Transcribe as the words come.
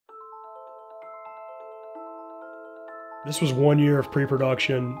This was 1 year of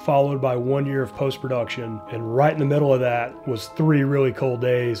pre-production, followed by 1 year of post-production, and right in the middle of that was 3 really cold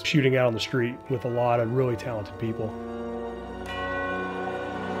days shooting out on the street with a lot of really talented people.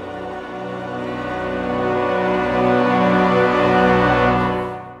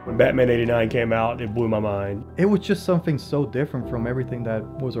 When Batman '89 came out, it blew my mind. It was just something so different from everything that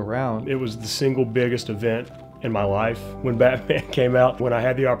was around. It was the single biggest event in my life when Batman came out. When I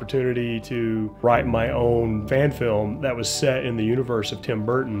had the opportunity to write my own fan film that was set in the universe of Tim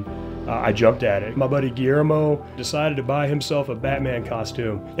Burton, I jumped at it. My buddy Guillermo decided to buy himself a Batman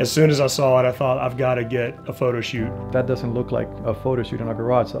costume. As soon as I saw it, I thought, I've got to get a photo shoot. That doesn't look like a photo shoot in a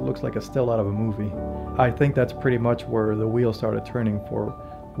garage. That looks like a still out of a movie. I think that's pretty much where the wheels started turning for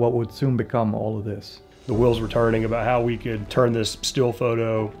what would soon become all of this. The wheels were turning about how we could turn this still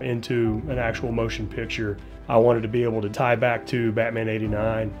photo into an actual motion picture. I wanted to be able to tie back to Batman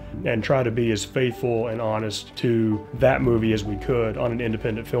 '89 and try to be as faithful and honest to that movie as we could on an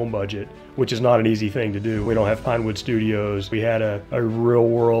independent film budget, which is not an easy thing to do. We don't have Pinewood Studios. We had a real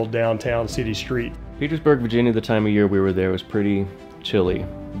world downtown city street. Petersburg, Virginia, the time of year we were there was pretty chilly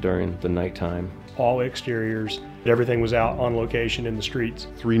during the nighttime. All exteriors, everything was out on location in the streets.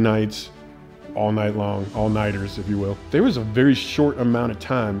 3 nights, all night long, all-nighters, if you will. There was a very short amount of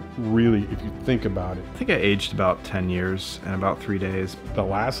time, really, if you think about it. I think I aged about 10 years and about 3 days. The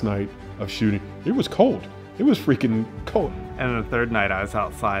last night of shooting, it was cold. It was freaking cold. And the third night I was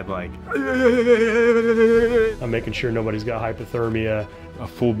outside like... I'm making sure nobody's got hypothermia. A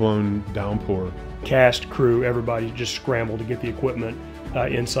full-blown downpour. Cast, crew, everybody just scrambled to get the equipment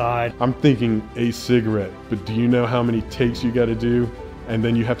inside. I'm thinking a cigarette, but do you know how many takes you gotta do? And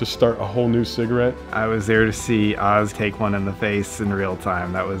then you have to start a whole new cigarette? I was there to see Oz take one in the face in real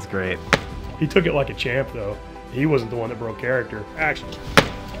time. That was great. He took it like a champ, though. He wasn't the one that broke character. Action.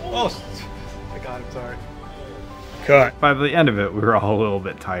 Oh, I got it, sorry. Cut. By the end of it, we were all a little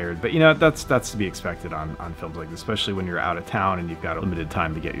bit tired. But you know, that's to be expected on films like this, especially when you're out of town and you've got a limited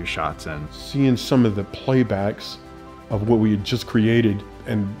time to get your shots in. Seeing some of the playbacks of what we had just created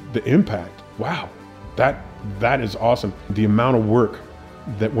and the impact, wow, that is awesome. The amount of work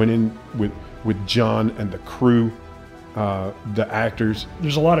that went in with John and the crew, the actors.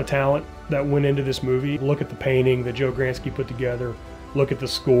 There's a lot of talent that went into this movie. Look at the painting that Joe Gransky put together. Look at the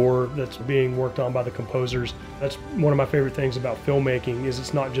score that's being worked on by the composers. That's one of my favorite things about filmmaking is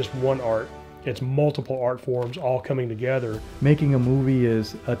it's not just one art. It's multiple art forms all coming together. Making a movie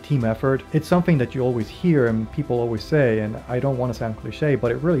is a team effort. It's something that you always hear and people always say, and I don't want to sound cliche,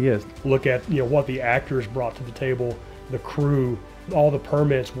 but it really is. Look at what the actors brought to the table, the crew, all the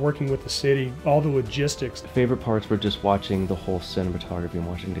permits, working with the city, all the logistics. The favorite parts were just watching the whole cinematography and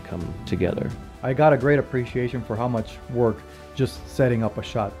watching it come together. I got a great appreciation for how much work just setting up a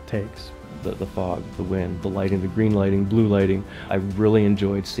shot takes. The fog, the wind, the lighting, the green lighting, blue lighting. I really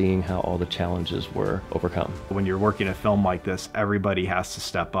enjoyed seeing how all the challenges were overcome. When you're working a film like this, everybody has to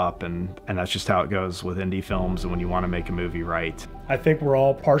step up, and that's just how it goes with indie films and when you want to make a movie right. I think we're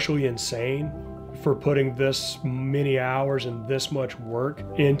all partially insane for putting this many hours and this much work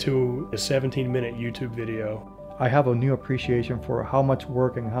into a 17-minute YouTube video. I have a new appreciation for how much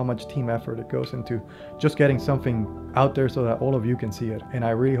work and how much team effort it goes into just getting something out there so that all of you can see it. And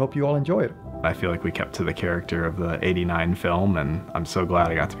I really hope you all enjoy it. I feel like we kept to the character of the '89 film, and I'm so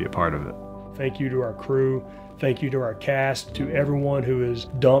glad I got to be a part of it. Thank you to our crew. Thank you to our cast, to everyone who has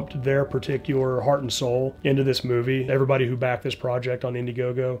dumped their particular heart and soul into this movie. Everybody who backed this project on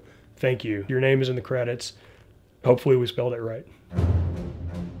Indiegogo, thank you. Your name is in the credits. Hopefully we spelled it right.